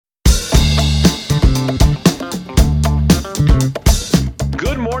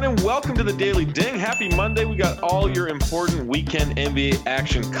to the Daily Ding. Happy Monday. We got all your important weekend NBA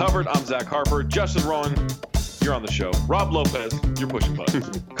action covered. I'm Zach Harper. Justin Rowan, you're on the show. Rob Lopez, you're pushing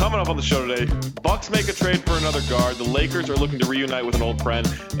buttons. Coming up on the show today, Bucks make a trade for another guard. The Lakers are looking to reunite with an old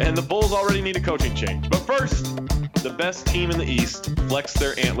friend. And the Bulls already need a coaching change. But first, the best team in the East flex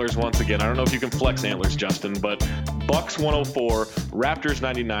their antlers once again. I don't know if you can flex antlers, Justin, but Bucks 104, Raptors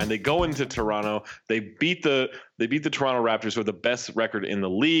 99. They go into Toronto. They beat the Toronto Raptors with the best record in the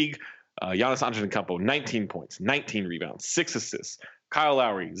league. Giannis Antetokounmpo, 19 points, 19 rebounds, 6 assists. Kyle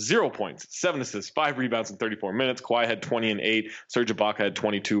Lowry, 0 points, 7 assists, 5 rebounds in 34 minutes. Kawhi had 20 and 8. Serge Ibaka had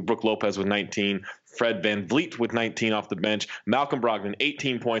 22. Brook Lopez with 19. Fred VanVleet with 19 off the bench. Malcolm Brogdon,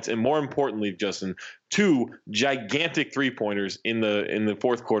 18 points. And more importantly, Justin, 2 gigantic three-pointers in the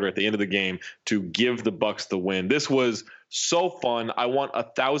fourth quarter at the end of the game to give the Bucks the win. This was so fun. I want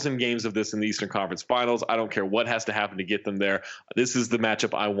 1,000 games of this in the Eastern Conference Finals. I don't care what has to happen to get them there. This is the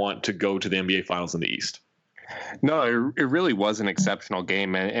matchup I want to go to the NBA Finals in the East. No, it really was an exceptional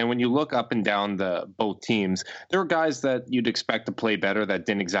game. And when you look up and down both teams, there were guys that you'd expect to play better that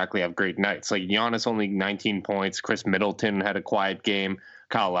didn't exactly have great nights. Like Giannis, only 19 points. Chris Middleton had a quiet game.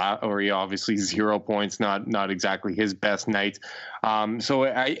 Kyle Lowry, obviously 0 points, not exactly his best night. So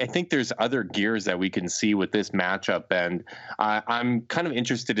I think there's other gears that we can see with this matchup. And I'm kind of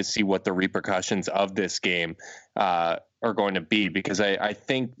interested to see what the repercussions of this game are going to be, because I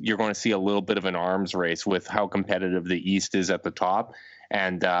think you're going to see a little bit of an arms race with how competitive the East is at the top.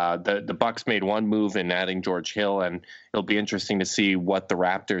 And the Bucks made one move in adding George Hill, and it'll be interesting to see what the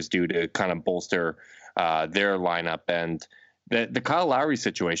Raptors do to kind of bolster their lineup. And the Kyle Lowry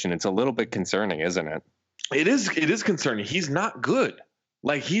situation, it's a little bit concerning, isn't it? It is concerning. He's not good.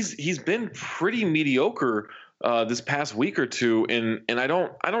 Like he's been pretty mediocre this past week or two, and I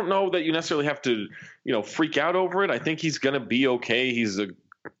don't know that you necessarily have to, freak out over it. I think he's going to be okay. He's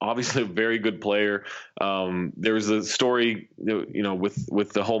obviously a very good player. There was a story,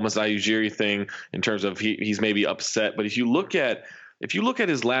 with the whole Masai Ujiri thing in terms of he's maybe upset, but if you look at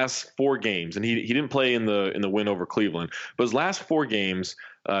his last 4 games, and he didn't play in the win over Cleveland, but his last 4 games,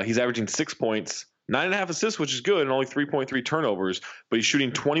 he's averaging 6 points, 9.5 assists, which is good, and only 3.3 turnovers, but he's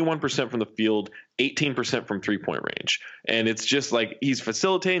shooting 21% from the field, 18% from three-point range. And it's just like he's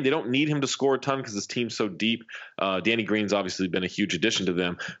facilitating. They don't need him to score a ton because his team's so deep. Danny Green's obviously been a huge addition to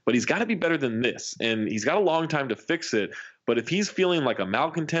them, but he's got to be better than this, and he's got a long time to fix it. But if he's feeling like a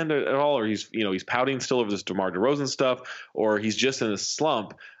malcontent at all, or he's pouting still over this DeMar DeRozan stuff, or he's just in a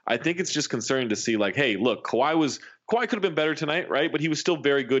slump, I think it's just concerning to see, like, hey, look, Kawhi could have been better tonight, right? But he was still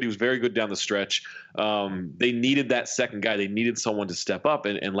very good. He was very good down the stretch. They needed that second guy. They needed someone to step up,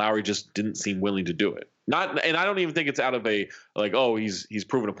 and Lowry just didn't seem willing to do it. And I don't even think it's out of a like, oh, he's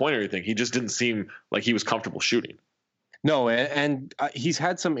proven a point or anything. He just didn't seem like he was comfortable shooting. No, and he's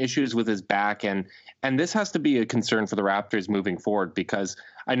had some issues with his back, and this has to be a concern for the Raptors moving forward, because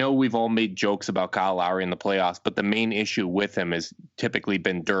I know we've all made jokes about Kyle Lowry in the playoffs, but the main issue with him has typically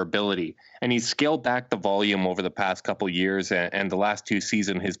been durability, and he's scaled back the volume over the past couple years, and the last 2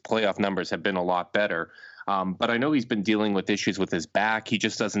 seasons, his playoff numbers have been a lot better. But I know he's been dealing with issues with his back. He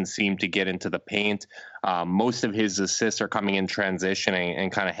just doesn't seem to get into the paint. Most of his assists are coming in transitioning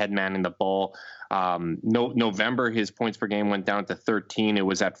and kind of head manning the ball. November, his points per game went down to 13. It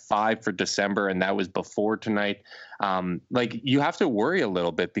was at 5 for December, and that was before tonight. You have to worry a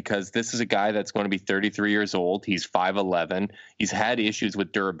little bit, because this is a guy that's going to be 33 years old. He's 5'11". He's had issues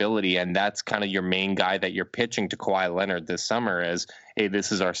with durability, and that's kind of your main guy that you're pitching to Kawhi Leonard this summer as, hey,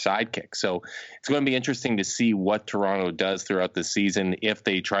 this is our sidekick. So it's going to be interesting to see what Toronto does throughout the season if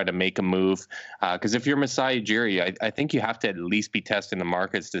they try to make a move. Because if you're Masai Ujiri, I think you have to at least be testing the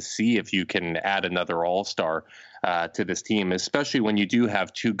markets to see if you can add another all-star to this team, especially when you do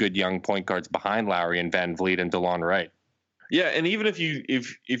have 2 good young point guards behind Lowry and VanVleet and DeLon Wright. Yeah, and even if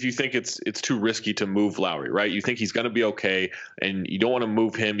you think it's too risky to move Lowry, right? You think he's going to be okay, and you don't want to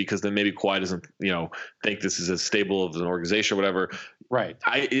move him because then maybe Kawhi doesn't, think this is as stable of an organization or whatever. Right.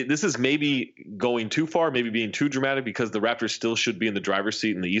 This is maybe going too far, maybe being too dramatic, because the Raptors still should be in the driver's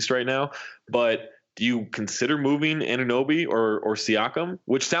seat in the East right now. But do you consider moving Anunoby or Siakam?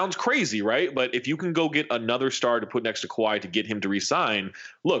 Which sounds crazy, right? But if you can go get another star to put next to Kawhi to get him to re-sign,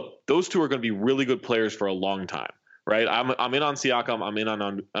 look, those two are going to be really good players for a long time. Right, I'm in on Siakam, I'm in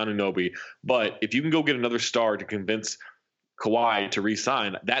on Anunoby, but if you can go get another star to convince Kawhi to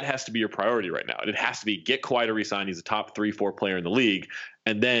re-sign, that has to be your priority right now. It has to be get Kawhi to re-sign. He's a top 3-4 player in the league,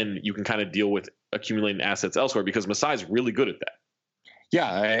 and then you can kind of deal with accumulating assets elsewhere, because Masai's really good at that.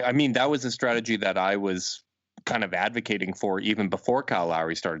 Yeah, I mean, that was a strategy that I was kind of advocating for even before Kyle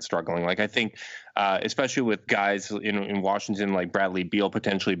Lowry started struggling. Like I think, especially with guys in Washington like Bradley Beal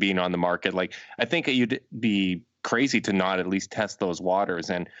potentially being on the market, like I think you'd be crazy to not at least test those waters.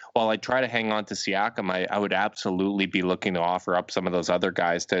 And while I try to hang on to Siakam, I would absolutely be looking to offer up some of those other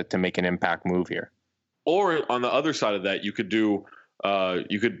guys to make an impact move here. Or on the other side of that, you could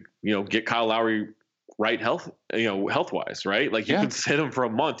get Kyle Lowry health wise, right? Like you can sit him for a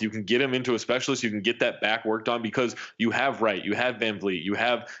month, you can get him into a specialist, you can get that back worked on because you have you have Van Vliet, you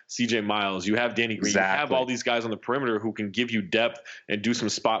have CJ Miles, you have Danny Green, you have all these guys on the perimeter who can give you depth and do some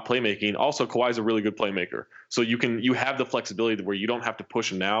spot playmaking. Also, Kawhi's a really good playmaker, so you have the flexibility where you don't have to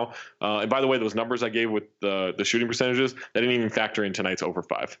push him now. And by the way, those numbers I gave with the shooting percentages, that didn't even factor in tonight's over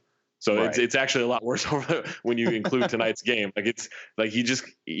 5. So it's actually a lot worse when you include tonight's game. Like it's like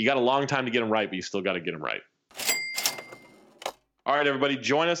you got a long time to get him right, but you still got to get him right. All right, everybody,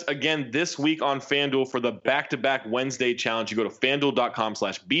 join us again this week on FanDuel for the back-to-back Wednesday challenge. You go to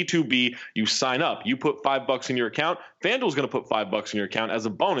FanDuel.com/B2B. You sign up. You put $5 in your account. FanDuel's going to put $5 in your account as a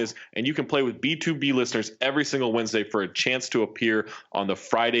bonus, and you can play with B2B listeners every single Wednesday for a chance to appear on the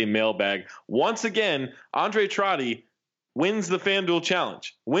Friday mailbag. Once again, Andre Trotti wins the FanDuel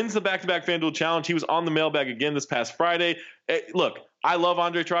challenge, wins the back-to-back FanDuel challenge. He was on the mailbag again this past Friday. Look, I love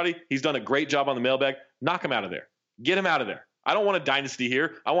Andre Trotti. He's done a great job on the mailbag. Knock him out of there. Get him out of there. I don't want a dynasty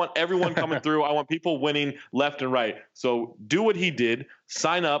here. I want everyone coming through. I want people winning left and right. So do what he did.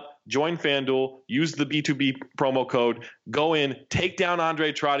 Sign up, join FanDuel, use the B2B promo code, go in, take down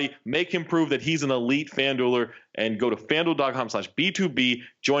Andre Trotti, make him prove that he's an elite FanDueler, and go to FanDuel.com/B2B.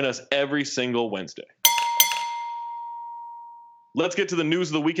 Join us every single Wednesday. Let's get to the news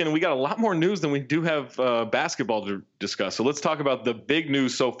of the weekend. And we got a lot more news than we do have basketball to discuss. So let's talk about the big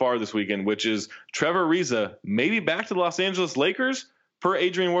news so far this weekend, which is Trevor Ariza maybe back to the Los Angeles Lakers. Per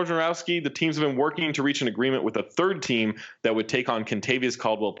Adrian Wojnarowski, the teams have been working to reach an agreement with a third team that would take on Kentavious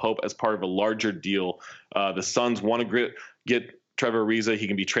Caldwell-Pope as part of a larger deal. The Suns want to get Trevor Ariza. He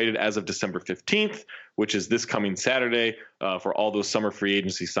can be traded as of December 15th, which is this coming Saturday, for all those summer free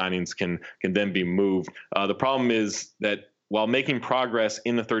agency signings can then be moved. The problem is that while making progress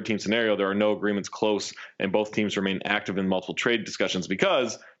in the third team scenario, there are no agreements close, and both teams remain active in multiple trade discussions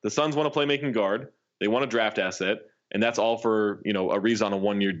because the Suns want to play making guard. They want a draft asset, and that's all for, Ariza on a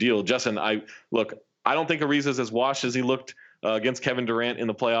 1-year deal. Justin, I don't think Ariza's as washed as he looked against Kevin Durant in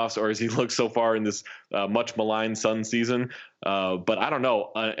the playoffs, or as he looked so far in this much maligned Suns season. But I don't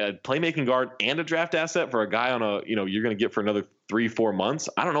know, a playmaking guard and a draft asset for a guy on you're going to get for another 3-4 months.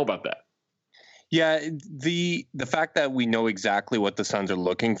 I don't know about that. Yeah, the fact that we know exactly what the Suns are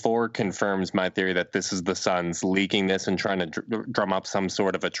looking for confirms my theory that this is the Suns leaking this and trying to drum up some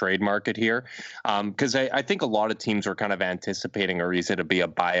sort of a trade market here. Because I think a lot of teams were kind of anticipating Ariza to be a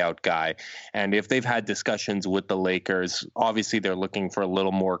buyout guy. And if they've had discussions with the Lakers, obviously they're looking for a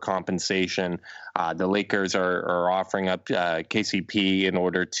little more compensation. The Lakers are offering up KCP in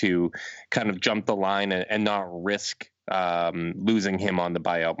order to kind of jump the line and not risk losing him on the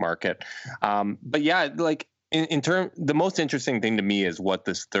buyout market. But yeah, like the most interesting thing to me is what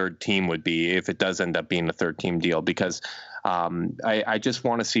this third team would be if it does end up being a third team deal, because I just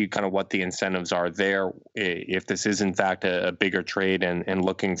want to see kind of what the incentives are there if this is in fact a bigger trade and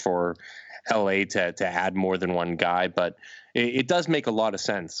looking for LA to add more than one guy. But it does make a lot of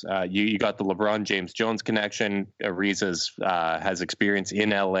sense. You got the LeBron James Jones connection. Ariza has experience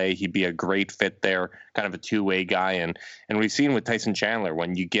in LA. He'd be a great fit there, kind of a two-way guy. And we've seen with Tyson Chandler,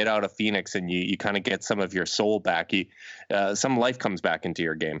 when you get out of Phoenix and you kind of get some of your soul back, some life comes back into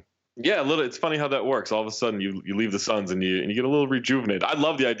your game. Yeah, it's funny how that works. All of a sudden, you leave the Suns and you get a little rejuvenated. I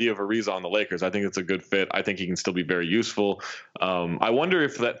love the idea of Ariza on the Lakers. I think it's a good fit. I think he can still be very useful. I wonder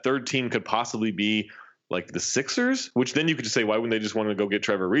if that third team could possibly be like the Sixers, which then you could just say, why wouldn't they just want to go get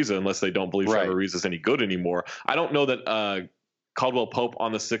Trevor Ariza unless they don't believe Trevor Ariza is any good anymore? I don't know that Caldwell Pope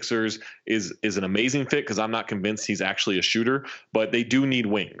on the Sixers is an amazing fit, because I'm not convinced he's actually a shooter, but they do need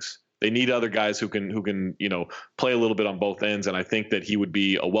wings. They need other guys who can play a little bit on both ends, and I think that he would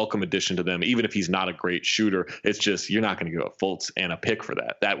be a welcome addition to them, even if he's not a great shooter. It's just you're not going to give up Fultz and a pick for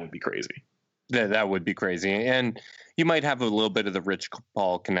that. That would be crazy. That would be crazy. And you might have a little bit of the Rich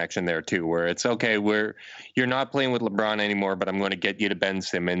Paul connection there too, where it's okay, you're not playing with LeBron anymore, but I'm going to get you to Ben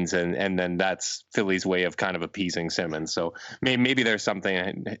Simmons, and then that's Philly's way of kind of appeasing Simmons. So maybe there's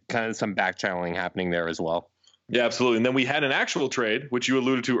something, kind of some back channeling happening there as well. Yeah, absolutely. And then we had an actual trade, which you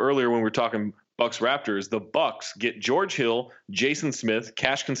alluded to earlier when we were talking Bucks Raptors, the Bucks get George Hill, Jason Smith,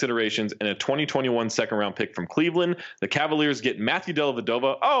 cash considerations, and a 2021 second round pick from Cleveland. The Cavaliers get Matthew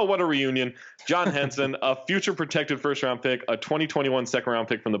Dellavedova. Oh, what a reunion. John Henson, a future protected first round pick, a 2021 second round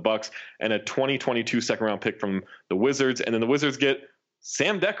pick from the Bucks, and a 2022 second round pick from the Wizards. And then the Wizards get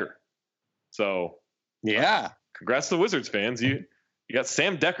Sam Decker. So, yeah. Congrats to the Wizards fans. You got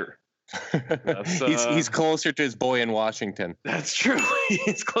Sam Decker. He's closer to his boy in Washington. That's true.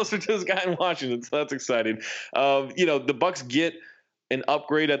 He's closer to his guy in Washington, so that's exciting. The Bucks get an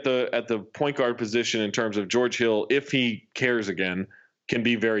upgrade at the point guard position in terms of George Hill, if he cares again, can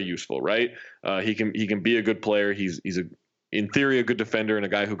be very useful, right? He can be a good player. He's in theory a good defender and a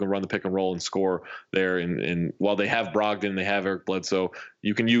guy who can run the pick and roll and score there. And while they have Brogdon, they have Eric Bledsoe,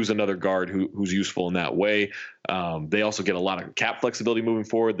 you can use another guard who's useful in that way. They also get a lot of cap flexibility moving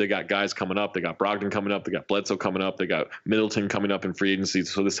forward. They got guys coming up. They got Brogdon coming up. They got Bledsoe coming up. They got Middleton coming up in free agency.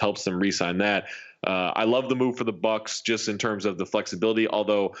 So this helps them re-sign that. I love the move for the Bucks just in terms of the flexibility,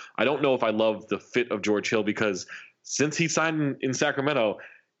 although I don't know if I love the fit of George Hill because since he signed in Sacramento,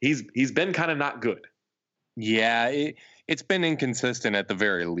 he's been kind of not good. Yeah, it's been inconsistent at the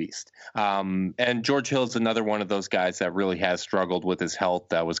very least. And George Hill's another one of those guys that really has struggled with his health.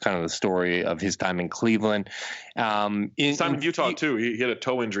 That was kind of the story of his time in Cleveland. In Utah, too. He had a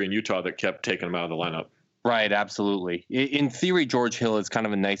toe injury in Utah that kept taking him out of the lineup. Right, absolutely. In theory, George Hill is kind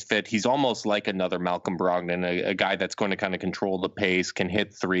of a nice fit. He's almost like another Malcolm Brogdon, a guy that's going to kind of control the pace, can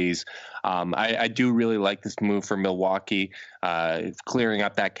hit threes. I do really like this move for Milwaukee. Clearing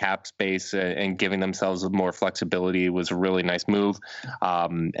up that cap space and giving themselves more flexibility was a really nice move.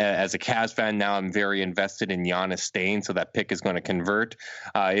 As a Cavs fan now, I'm very invested in Giannis staying, so that pick is going to convert.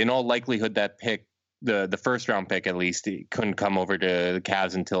 In all likelihood, that pick, the first round pick at least, it couldn't come over to the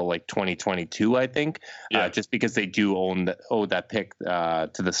Cavs until like 2022, I think, just because they do owe that pick to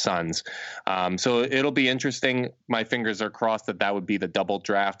the Suns. So it'll be interesting. My fingers are crossed that would be the double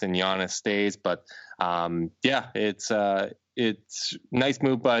draft and Giannis stays. But it's nice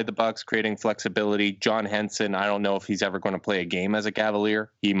move by the Bucks, creating flexibility. John Henson, I don't know if he's ever going to play a game as a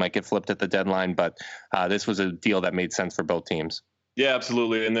Cavalier. He might get flipped at the deadline, but this was a deal that made sense for both teams. Yeah,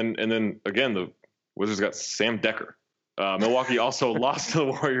 absolutely. And then again, the Wizards got Sam Decker. Milwaukee also lost to the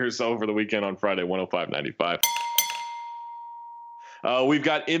Warriors over the weekend on Friday, 105-95. We've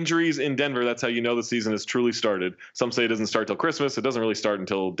got injuries in Denver. That's how you know the season has truly started. Some say it doesn't start till Christmas. It doesn't really start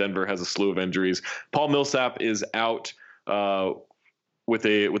until Denver has a slew of injuries. Paul Millsap is out with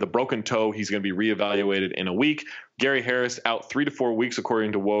a broken toe. He's going to be reevaluated in a week. Gary Harris out 3 to 4 weeks,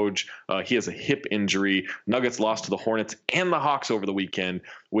 according to Woj. He has a hip injury. Nuggets lost to the Hornets and the Hawks over the weekend,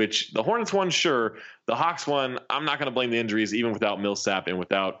 which the Hornets won, sure. The Hawks won. I'm not going to blame the injuries, even without Millsap and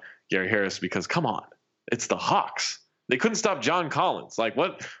without Gary Harris, because come on, it's the Hawks. They couldn't stop John Collins. Like,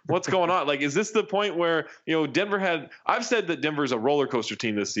 what's going on? Like, is this the point where, Denver I've said that Denver's a roller coaster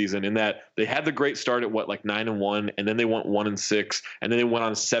team this season in that they had the great start at 9-1, and then they went 1-6, and then they went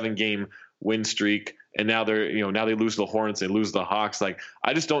on a 7-game win streak. And now now they lose to the Hornets, they lose to the Hawks. Like,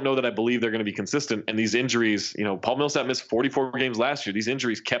 I just don't know that I believe they're going to be consistent. And these injuries, Paul Millsap missed 44 games last year. These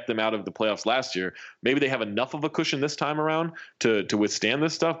injuries kept them out of the playoffs last year. Maybe they have enough of a cushion this time around to withstand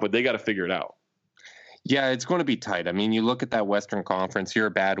this stuff, but they got to figure it out. Yeah, it's going to be tight. I mean, you look at that Western Conference, you're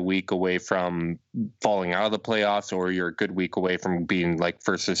a bad week away from falling out of the playoffs, or you're a good week away from being like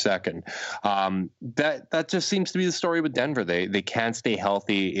first or second. That just seems to be the story with Denver. They can't stay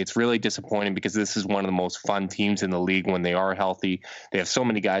healthy. It's really disappointing because this is one of the most fun teams in the league when they are healthy. They have so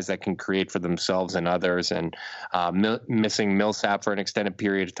many guys that can create for themselves and others, and missing Millsap for an extended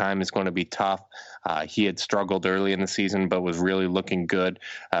period of time is going to be tough. He had struggled early in the season, but was really looking good.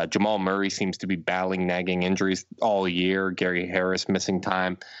 Jamal Murray seems to be battling nagging injuries all year. Gary Harris missing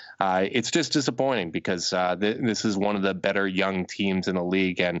time. It's just disappointing because this is one of the better young teams in the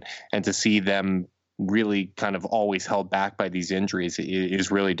league, and to see them really kind of always held back by these injuries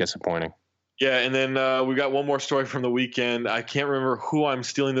is really disappointing. Yeah, and then we got one more story from the weekend. I can't remember who I'm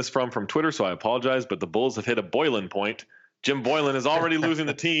stealing this from Twitter, so I apologize, but the Bulls have hit a boiling point. Jim Boylan is already losing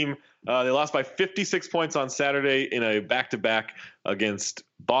the team. They lost by 56 points on Saturday in a back-to-back against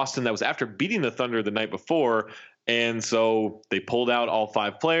Boston. That was after beating the Thunder the night before. And so they pulled out all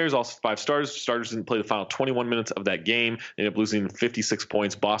 5 players, all 5 starters. Starters didn't play the final 21 minutes of that game. They ended up losing 56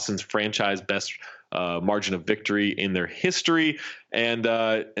 points, Boston's franchise best margin of victory in their history. And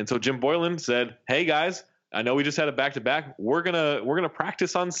so Jim Boylan said, "Hey guys, I know we just had a back-to-back. We're gonna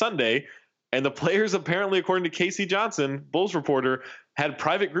practice on Sunday." And the players, apparently, according to Casey Johnson, Bulls reporter, had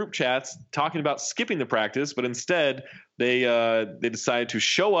private group chats talking about skipping the practice, but instead they decided to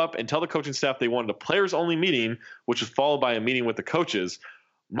show up and tell the coaching staff they wanted a players-only meeting, which was followed by a meeting with the coaches.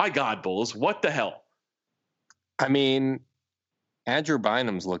 My God, Bulls, what the hell? I mean, Andrew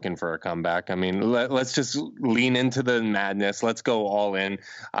Bynum's looking for a comeback. I mean, let's just lean into the madness. Let's go all in.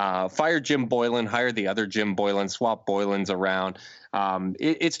 Fire Jim Boylan, hire the other Jim Boylan, swap Boylans around.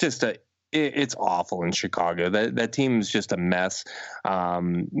 It's just it's awful in Chicago. That team is just a mess.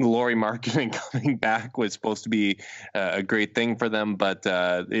 Lauri Markkanen coming back was supposed to be a great thing for them, but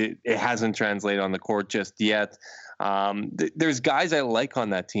it hasn't translated on the court just yet. There's guys I like on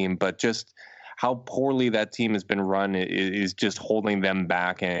that team, but just how poorly that team has been run is just holding them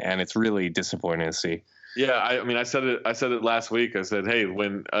back, and it's really disappointing to see. Yeah, I mean, I said it last week. I said, hey,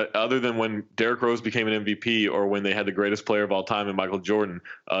 when other than when Derrick Rose became an MVP or when they had the greatest player of all time in Michael Jordan,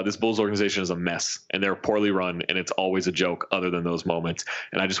 this Bulls organization is a mess, and they're poorly run, and it's always a joke other than those moments.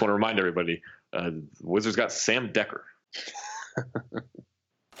 And I just want to remind everybody, Wizards got Sam Decker.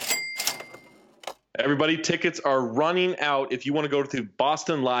 Everybody, tickets are running out. If you want to go to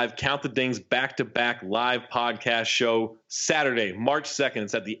Boston Live, Count the Dings back-to-back live podcast show Saturday, March 2nd.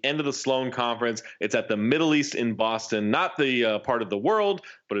 It's at the end of the Sloan Conference. It's at the Middle East in Boston, not the part of the world,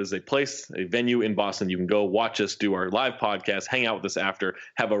 but it is a venue in Boston. You can go watch us do our live podcast, hang out with us after,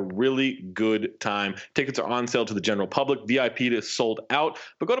 have a really good time. Tickets are on sale to the general public. VIP is sold out,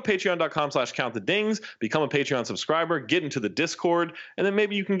 but go to patreon.com/countthedings, become a Patreon subscriber, get into the Discord, and then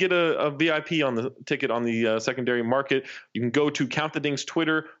maybe you can get a VIP on the ticket on the secondary market. You can go to Count the Dings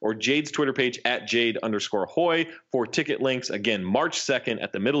Twitter or Jade's Twitter page at Jade_Hoy for ticket links. Again, March 2nd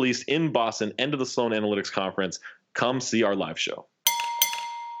at the Middle East in Boston, end of the Sloan Analytics Conference. Come see our live show.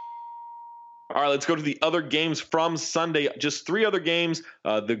 All right, let's go to the other games from Sunday. Just 3 other games.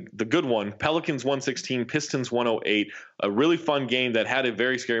 The good one, Pelicans 116, Pistons 108. A really fun game that had a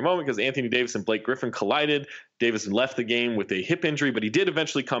very scary moment because Anthony Davis and Blake Griffin collided. Davis left the game with a hip injury, but he did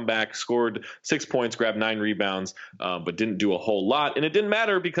eventually come back, scored 6 points, grabbed 9 rebounds, but didn't do a whole lot. And it didn't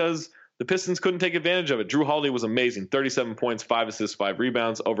matter because the Pistons couldn't take advantage of it. Drew Holiday was amazing. 37 points, 5 assists, 5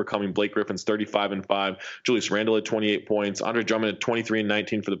 rebounds, overcoming Blake Griffin's 35 and 5. Julius Randle had 28 points. Andre Drummond had 23 and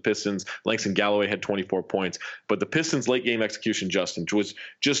 19 for the Pistons. Langston Galloway had 24 points. But the Pistons' late game execution, Justin, was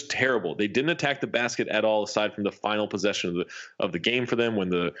just terrible. They didn't attack the basket at all, aside from the final possession of the game for them when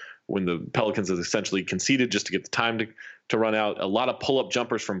the Pelicans has essentially conceded just to get the time to run out. A lot of pull-up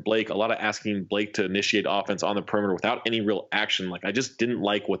jumpers from Blake, a lot of asking Blake to initiate offense on the perimeter without any real action. Like, I just didn't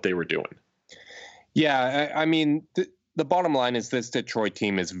like what they were doing. Yeah, I mean, the bottom line is this Detroit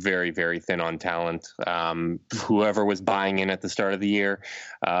team is very, very thin on talent. Whoever was buying in at the start of the year,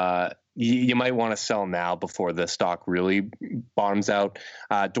 you might want to sell now before the stock really bottoms out.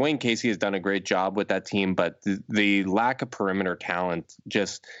 Dwayne Casey has done a great job with that team, but the lack of perimeter talent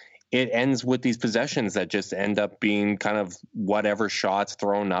just – it ends with these possessions that just end up being kind of whatever shots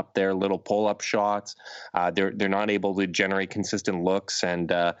thrown up there, little pull-up shots. They're not able to generate consistent looks, and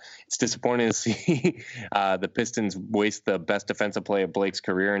it's disappointing to see the Pistons waste the best defensive play of Blake's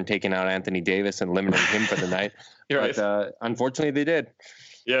career and taking out Anthony Davis and limiting him for the night. But unfortunately, they did.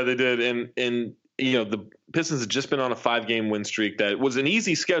 Yeah, they did, and you know, the Pistons had just been on a 5-game win streak that was an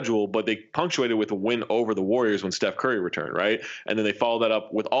easy schedule, but they punctuated with a win over the Warriors when Steph Curry returned, right? And then they followed that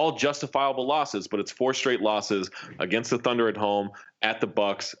up with all justifiable losses, but it's 4 straight losses against the Thunder at home, at the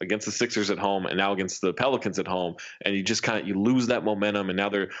Bucks, against the Sixers at home, and now against the Pelicans at home. And you just you lose that momentum, and now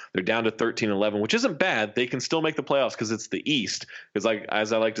they're down to 13-11, which isn't bad. They can still make the playoffs because it's the East. Because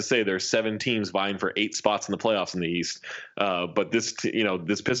as I like to say, there's 7 teams vying for 8 spots in the playoffs in the East. But this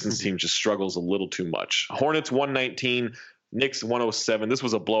Pistons team just struggles a little too much. Hornets 119, Knicks 107. This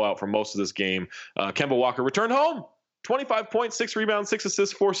was a blowout for most of this game. Kemba Walker returned home. 25 points, 6 rebounds, 6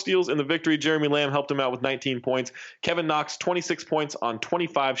 assists, 4 steals in the victory. Jeremy Lamb helped him out with 19 points. Kevin Knox, 26 points on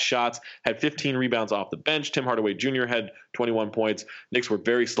 25 shots, had 15 rebounds off the bench. Tim Hardaway Jr. had 21 points. Knicks were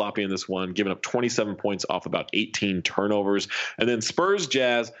very sloppy in this one, giving up 27 points off about 18 turnovers. And then Spurs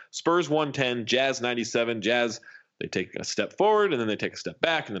 110, Jazz 97. Jazz, they take a step forward, and then they take a step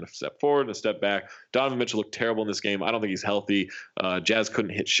back, and then a step forward and a step back. Donovan Mitchell looked terrible in this game. I don't think he's healthy. Jazz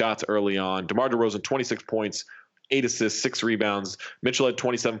couldn't hit shots early on. DeMar DeRozan, 26 points, 8 assists, 6 rebounds. Mitchell had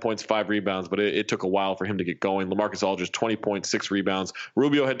 27 points, 5 rebounds, but it took a while for him to get going. LaMarcus Aldridge, 20 points, 6 rebounds.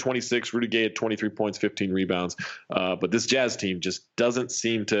 Rubio had 26. Rudy Gay had 23 points, 15 rebounds. But this Jazz team just doesn't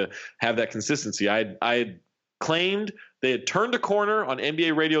seem to have that consistency. I had claimed they had turned a corner on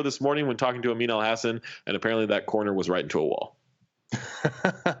NBA radio this morning when talking to Amin Al-Hassan, and apparently that corner was right into a wall.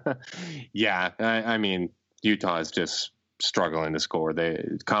 Yeah, I mean, Utah is just struggling to score.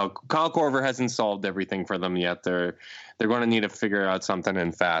 Kyle Korver hasn't solved everything for them yet. They're going to need to figure out something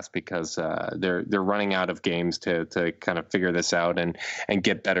and fast, because they're running out of games to kind of figure this out and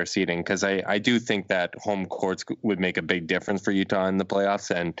get better seeding. Because I do think that home courts would make a big difference for Utah in the playoffs,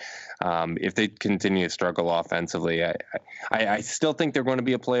 and if they continue to struggle offensively, I still think they're going to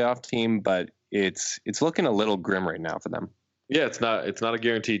be a playoff team, but it's looking a little grim right now for them. Yeah, it's not a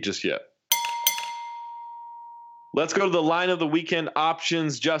guarantee just yet. Let's go to the line of the weekend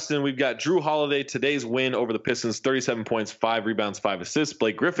options. Justin, we've got Drew Holiday, today's win over the Pistons, 37 points, 5 rebounds, 5 assists.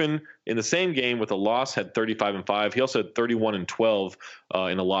 Blake Griffin in the same game with a loss had 35 and 5. He also had 31 and 12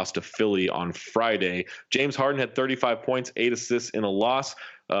 in a loss to Philly on Friday. James Harden had 35 points, 8 assists in a loss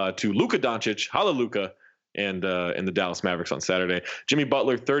to Luka Doncic. Holla Luka. And the Dallas Mavericks on Saturday. Jimmy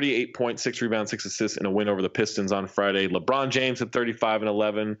Butler, 38 points, 6 rebounds, 6 assists in a win over the Pistons on Friday. LeBron James had 35 and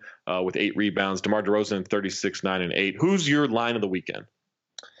 11 with 8 rebounds. DeMar DeRozan, 36, 9 and 8. Who's your line of the weekend?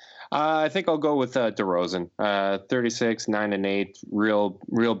 I think I'll go with DeRozan. 36, 9 and 8.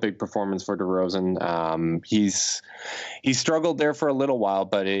 Real big performance for DeRozan. He's struggled there for a little while,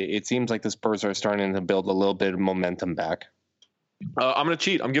 but it seems like the Spurs are starting to build a little bit of momentum back. I'm going to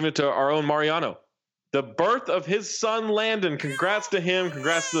cheat. I'm giving it to our own Mariano. The birth of his son, Landon. Congrats to him.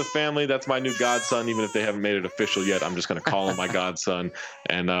 Congrats to the family. That's my new godson, even if they haven't made it official yet. I'm just going to call him my godson,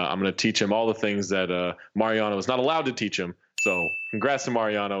 and I'm going to teach him all the things that Mariano is not allowed to teach him. So congrats to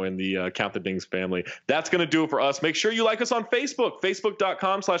Mariano and the Count the Dings family. That's going to do it for us. Make sure you like us on Facebook,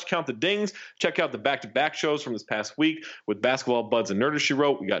 facebook.com/countthedings. Check out the back-to-back shows from this past week with Basketball Buds and Nerder She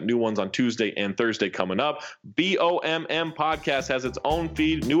Wrote. We got new ones on Tuesday and Thursday coming up. BOMM Podcast has its own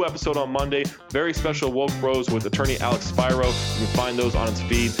feed. New episode on Monday. Very special Woke Bros with attorney Alex Spiro. You can find those on its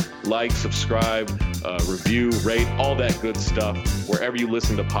feed. Like, subscribe, review, rate, all that good stuff wherever you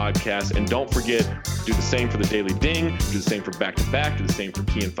listen to podcasts. And don't forget, do the same for the Daily Ding. Do the same for Back to Back. Do the same for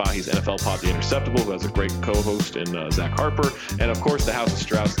Kean Fahi's NFL Pod, The Interceptable, who has a great co-host in Zach Harper. And, of course, the House of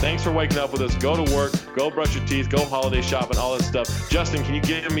Strauss. Thanks for waking up with us. Go to work. Go brush your teeth. Go holiday shopping, all that stuff. Justin, can you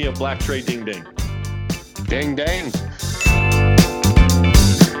give me a Black Tray ding-ding? Ding-ding.